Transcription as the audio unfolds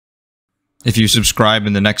If you subscribe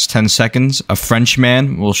in the next 10 seconds, a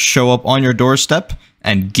Frenchman will show up on your doorstep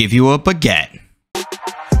and give you a baguette.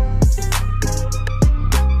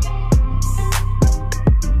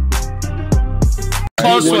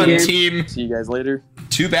 Close one, team. See you guys later.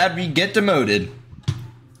 Too bad we get demoted.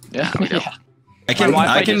 Yeah. I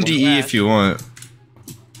can DE if you want.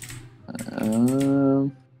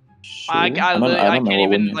 Sure. I can't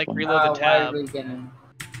even like reload the tab.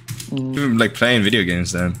 Like playing video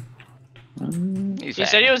games then. He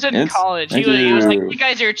said he was in college. He was like, "You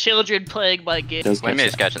guys are children playing my game." Wait a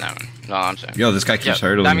minute, catching that one. No, I'm saying. Yo, this guy keeps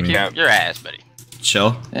hurdling me. Your ass, buddy.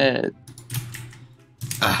 Chill.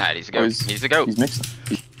 Alright, he's a goat. He's a goat. He's mixing.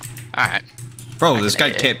 Alright. Bro, this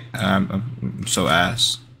guy can't. I'm so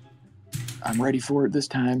ass. I'm ready for it this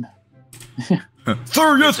time.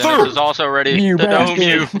 Third, yes, third. Is also ready to dome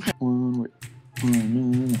you.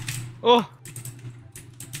 Oh.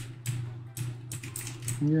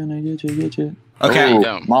 I'm gonna get you. Okay,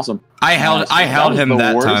 awesome. I held him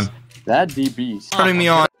that time. That DB's Putting me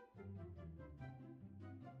on.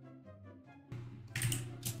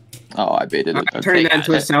 Oh, I baited it. Turning that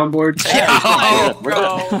into a soundboard.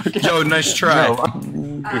 Yo, nice try.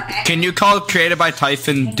 Can you call created by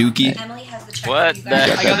Typhon Dookie? What?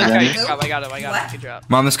 I got him. Good job.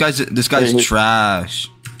 Mom, this guy's trash.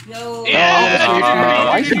 No.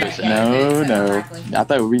 I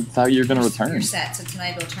thought you were gonna return. You're set, so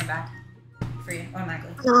tonight it'll turn back for you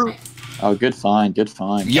automatically. Oh, good fine.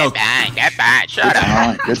 Yo, get back. Shut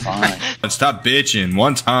up. Good fine. Stop bitching.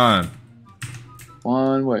 One time.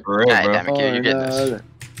 One way. Alright, DimeMeQ, you're getting this.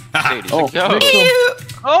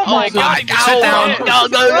 Oh my god! Sit down.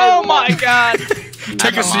 Oh my god!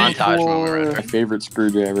 Take a seat. My favorite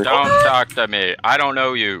screwdriver. Don't talk to me. I don't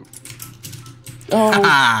know you. Oh.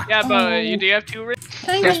 Yeah, but do you have two rings?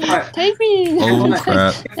 Take me. Oh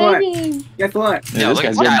crap. Guess what? Yeah, look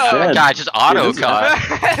at that guy just auto cut.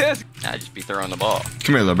 I just be throwing the ball.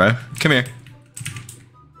 Come here, little bro. Come here.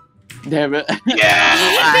 Damn it.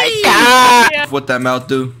 Yeah. What that mouth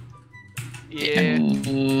do? Yeah.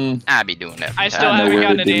 I be doing that. I still haven't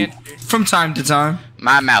gotten an answer. From time to time.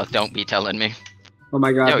 My mouth don't be telling me. Oh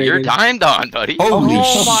my god. Yo, you're timed on, buddy. Holy shit.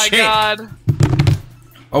 Oh my god.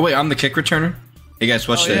 Oh wait, I'm the kick returner? Hey guys,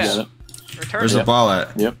 watch this. Yeah. Where's the ball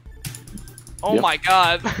at? Yep. Oh my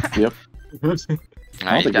god. Yep. Reverse in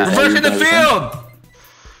the field!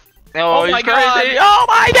 Oh my my god. crazy. Oh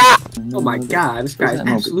my god! Oh my god, this guy's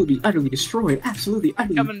absolutely, utterly destroyed. Absolutely,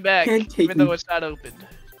 utterly. Coming back, even though it's not opened.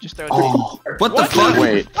 Just throw it. What the fuck?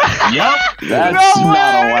 Wait. Yep. That's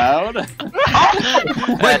not allowed.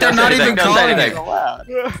 Wait, they're not even calling it.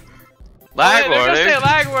 Lag They're warning. just saying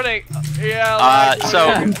lag warning. Yeah. So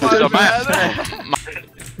my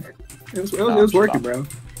It was working, bro.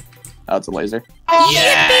 Oh, it's a laser.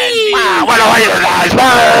 yeah. What are you guys?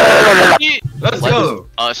 Let's go.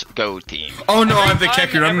 Us go team. Oh no, I'm the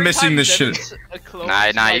kicker. I'm missing this shit. Nah,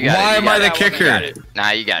 you got it. Why am I the kicker?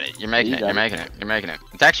 Nah, you got it. You're making it. You're making it.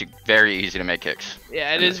 It's actually very easy to make kicks.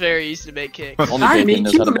 Yeah, it is very easy to make kicks. Only Bacon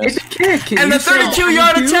knows how to miss. And the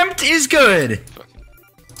 32-yard attempt is good.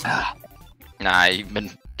 Nah, you've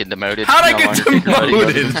been demoted. How'd I get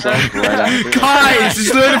demoted? Guys, this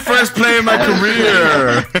is literally the first play of my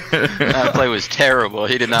career. That play was terrible.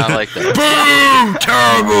 He did not like that. Boom!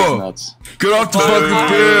 Terrible. Get off the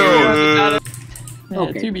fucking field.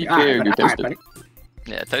 Yeah, to be fair, you're toasted.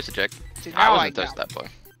 Yeah, toasted check. I wasn't toasted that play.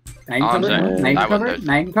 Now you can cover it.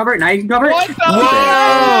 Now you can cover it. What the?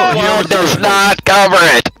 Whoa! You does not cover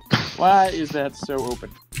it. Why is that so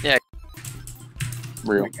open? Yeah.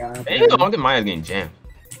 Real. Hey, look at Maya's getting jammed.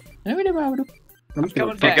 I'm just Coming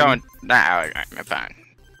Keep back. going. Nah, I'm fine.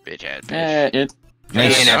 Bitch ass bitch.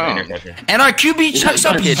 Nice. Interception. And our QB chucks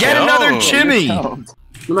up yet another Jimmy. I'm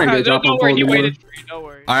not gonna drop Don't on worry, fold he anymore. waited for you. Don't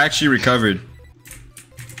worry. I actually recovered.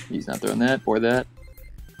 He's not throwing that or that.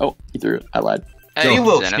 Oh, he threw it. I lied. Hey, You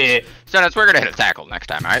will Zenith. shit. Zenith, we're gonna hit a tackle next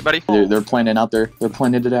time, alright, buddy? They're planning out there. They're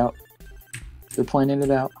planning it out. They're planning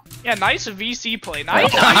it out. Yeah, nice VC play.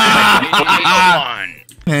 Nice.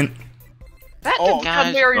 And That did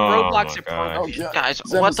guys. very Oh Roblox my God. approach. Guys,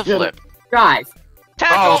 Zenith, what the get flip? Guys,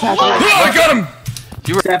 Tackle. I got him.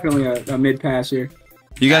 definitely a mid pass here.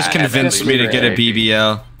 You guys convinced me to get a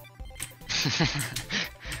BBL.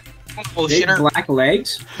 Oh, Big shitter. black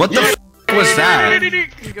legs. What the f was that?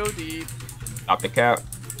 Go deep. Stop the cap.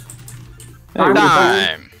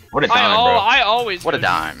 Dime. What a dime, bro. I always. What a go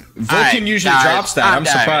dime. Vulcan usually drops that. I'm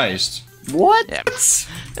surprised. What? Yeah.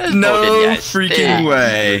 No freaking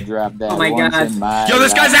way. Drop that Oh my once God. in my Yo,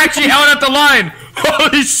 this guy's life. actually held at the line.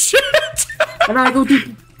 Holy shit. And I go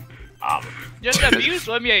deep. Just abuse.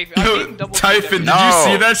 Let me. Yo, Typhon, did you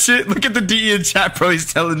see that shit? Look at the DE in chat, bro.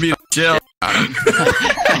 He's telling me to chill.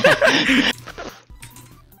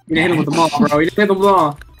 You didn't hit him with the ball, bro. You didn't hit the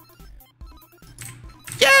ball.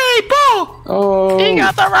 Yay, ball! Oh. He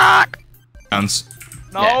got the rock. Bounce.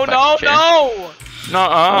 No, Yeah, no, fucking no!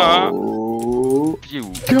 Nuh-uh. Oh.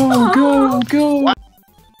 You. Go.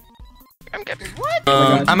 I'm getting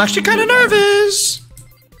I'm actually kind of nervous.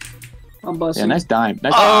 I'm busting. Yeah, nice dime.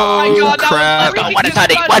 Nice Oh my god, crap. that was What a freaking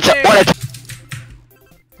tutty. What's disgusting. up? What a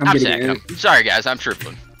I'm getting sacking it. him. Sorry, guys. I'm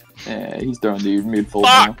tripling. Yeah, he's throwing the mid fold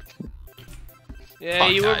Fuck. Yeah,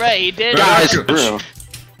 Fuck, you were guys. right, he did. Guys. now. Bro.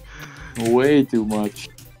 Way too much.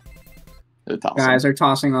 They're tossing. Guys, they're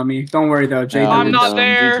tossing on me. Don't worry though, Jay. I'm you're not dumb.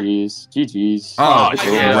 there. GG's. GG's. Oh, it's my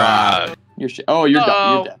over. God. You're oh, you're done.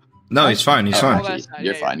 Uh-oh. You're dead. No, he's fine. He's Oh, fine. Hold on. actually,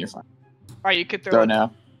 you're Yeah, fine. yeah. You're fine. Alright, you could Throw throw it.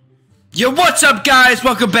 now. Yo, what's up, guys?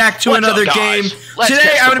 Welcome back to What's another up, game. guys? Let's Today,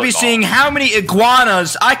 catch I'm the going to be football. seeing how many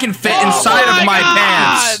iguanas I can fit Oh inside my of my God.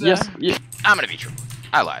 pants. Yes. Yeah. I'm gonna be true.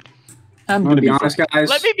 I lied. I'm gonna be honest, guys.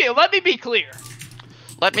 Let me be clear.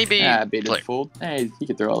 Let me be Yeah, bait clear. and fold. Hey, he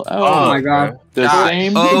can throw. Oh my god. The Guys.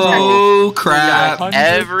 same. Oh, crap.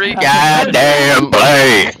 Every goddamn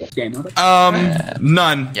play. Game over.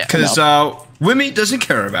 None. Yeah, Because, Wimmy doesn't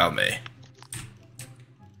care about me.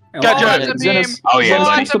 Gotcha. Oh, that's a beam. Oh, yeah. Oh,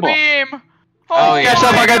 Zennis, that's a the ball. beam. Oh, yeah.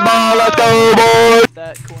 my Fucking God. ball. Let's go, boys.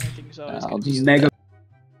 That corner thing's always I'll good. just Mega.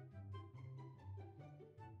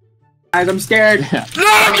 Guys, I'm scared. Yeah.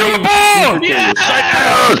 No, to the ball!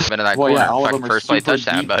 Yes! Been in that Well, corner. yeah, all of Fucking them are first play super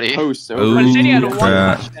touchdown, deep buddy. posts Ooh. over. But City had one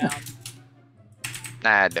crap. touchdown.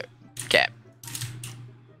 Nah, no. Cap.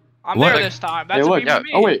 I'm What? there this time. Hey, That's a look. beam to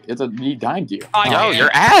me. Oh wait, it's a he dimed you. I Yo, can't. your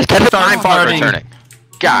ass. I'm punt farting. returning.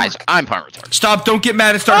 Guys, I'm punt returning. Stop, don't get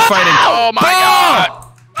mad and start fighting. Oh my god.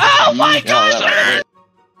 Oh my Yeah, gosh! that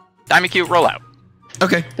DimeMeQ, roll out.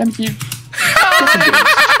 Okay. Thank you.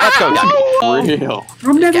 Let's go, DimeMeQ. Real.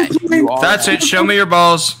 I'm never Yeah, playing. You are. That's it. Show me your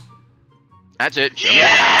balls. That's it.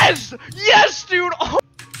 Yes! Yes, dude! Oh,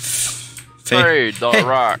 Fade. Trade the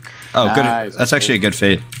rock. Oh, good. Nice. That's actually a good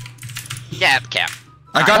fade. Cap, cap.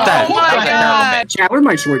 I got that. oh my god! Chat, where's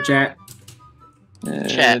my short chat?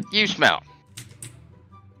 Chat, you smell.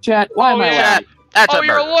 Chat. Why am I yeah. laughing? That's Oh, a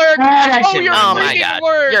you're burger. alert! Oh, you're Oh my freaking god.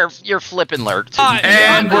 alert! You're flipping lurked.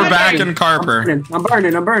 And we're back in I'm Carper. burning. I'm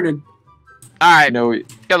burning. I'm burning. Alright, No.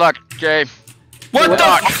 good luck, Jay. What Good the?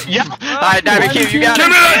 luck. Yeah. Alright, DimeMeQ, you got Give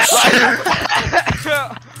me it.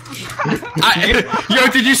 that shit! Yo,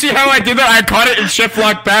 did you see how I did that? I caught it and shift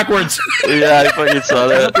locked backwards. Yeah, I fucking saw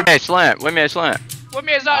that. Hey, slant. With me a slant. What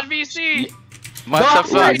me is not VC? What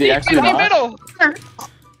the Wait, fuck? is he actually In the not? middle! I'm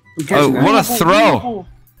Oh, catching that. what a throw.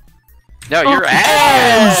 No, you're Oh,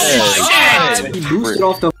 ass. shit. He boosted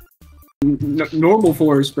off the normal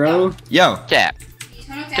force, bro. Yo, Cap.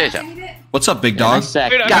 Okay, what's up, big Yeah, dog? nice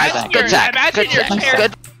sack. Dude, Nice Guys, sack. good sack. Imagine Good your sack. chair.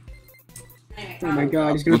 Good. Oh my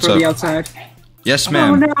god, he's gonna What's throw up? the outside. Yes, Oh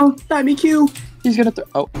ma'am. no, DimeMeQ. He's gonna throw.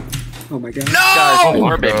 Oh, Oh my god. Guys, No!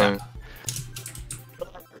 we're big now.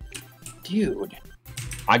 dude.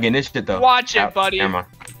 I getting this shit though. Watch it, Out. buddy. Never mind.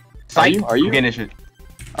 Are you? Are I'm you? getting this shit.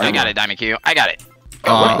 I got it, DimeMeQ. I got it.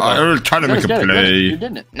 I'm trying to make a Get it. You're play.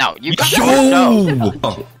 getting it. No, you got it. No. Yo!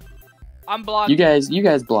 Oh, I'm blocked. You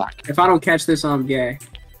guys block. If I don't catch this, I'm gay.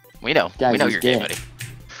 We know. Guys, We know he's you're gay, gay. buddy.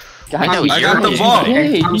 Guys, know he's I got the gay. ball.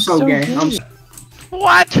 He's I'm He's so gay. I'm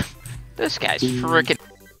What? This guy's freaking.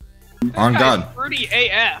 on God. Fruity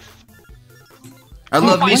AF. I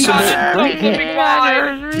love my me some. God. Great Flipping hit.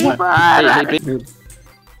 wide. What? Hey, big. Dude,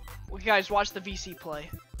 Well, guys, watch the VC play.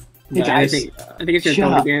 I think it's your Shut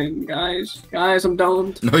dome up. again, guys. Guys, I'm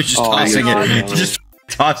domed. No, he's just Oh, tossing no, it. no. He just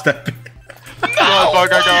tossed that. Motherfucker,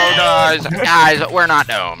 go, guys. Guys, we're not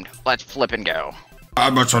domed. Let's flip and go.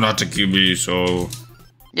 I'm not trying not to kill me, so.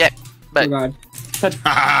 Yep. Oh But, god.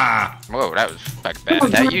 Ha whoa, that was fucking bad.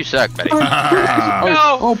 That you suck, buddy. ha!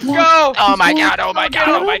 Go! block. Go! Oh my god, oh my god,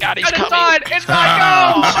 oh my god, he's It's coming. inside! It's not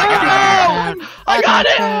go! Oh my Go! I got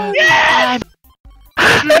it! Yes!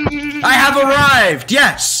 I have arrived.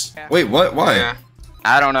 Yes. Yeah. Wait, what? Why? Yeah.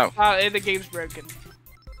 I don't know. The game's broken.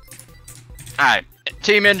 Alright,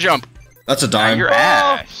 team in jump. That's a Now dime. your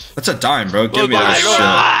ass. That's a dime, bro. Give me Look, that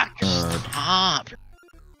shit. look. Stop.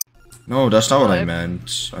 No, that's not what I What?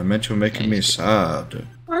 meant. I meant you were making me sad.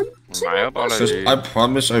 My Because apologies. I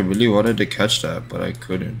promise I really wanted to catch that, but I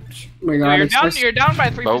couldn't. Oh my god. You're down by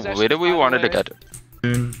 3 But possessions. where do we by the wanted to way. cut it?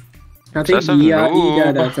 I think Excessive he got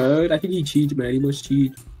noob. that code. I think he cheated, man. He must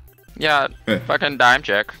cheat. Yeah, Eh. fucking dime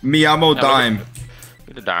check. Me amo No, dime.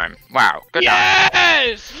 Get a dime. Wow, good dime.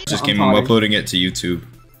 Yes! Just I'm came sorry. uploading it to YouTube.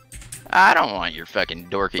 I don't want your fucking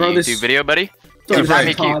dorky Bro, this- YouTube video, buddy. So Yeah, this right.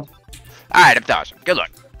 is Todd. Alright, I'm tossing. Good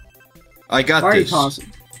luck. I got Already this.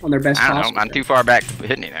 tossing on their best I don't toss. know. I'm too far back to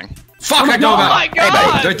hit anything. Fuck, I dove out. my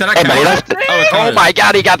god! Did I Hey, buddy, count? that's... Oh my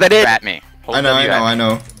god, he got that in! At me. Hold I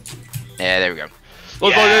know. Yeah, there we go.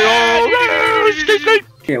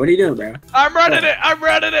 Okay, what are you doing, bro? I'm running it! I'm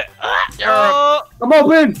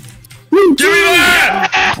open! Give me that!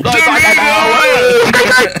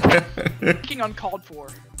 Fucking uncalled for.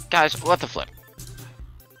 Guys, what the flip?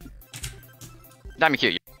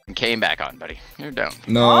 DimeMeQ, you came back on, buddy. You're down.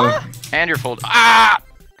 No. And you're full. Ah!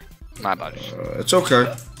 My buddy. It's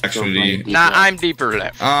okay. Actually, Nah, I'm deeper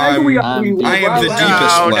left. I am the deepest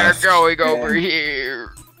No, they're left. going over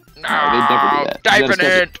here. No, they never do that. You typing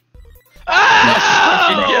gotta it.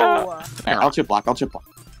 I'll chip block.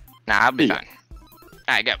 Nah, I'll be fine.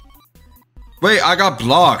 Alright, go. Wait, I got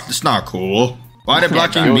blocked. It's not cool. Why are they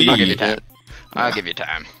blocking I'll give you me? time. I'll give you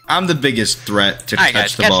time. I'm the biggest threat to Alright, catch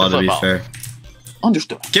guys, the catch ball, the to be football. fair.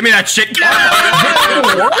 Understood. Give me that shit. This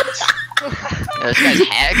guy's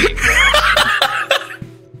hacking.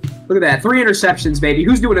 Look at that. 3 interceptions, baby.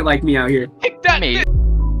 Who's doing it like me out here? Pick that Me.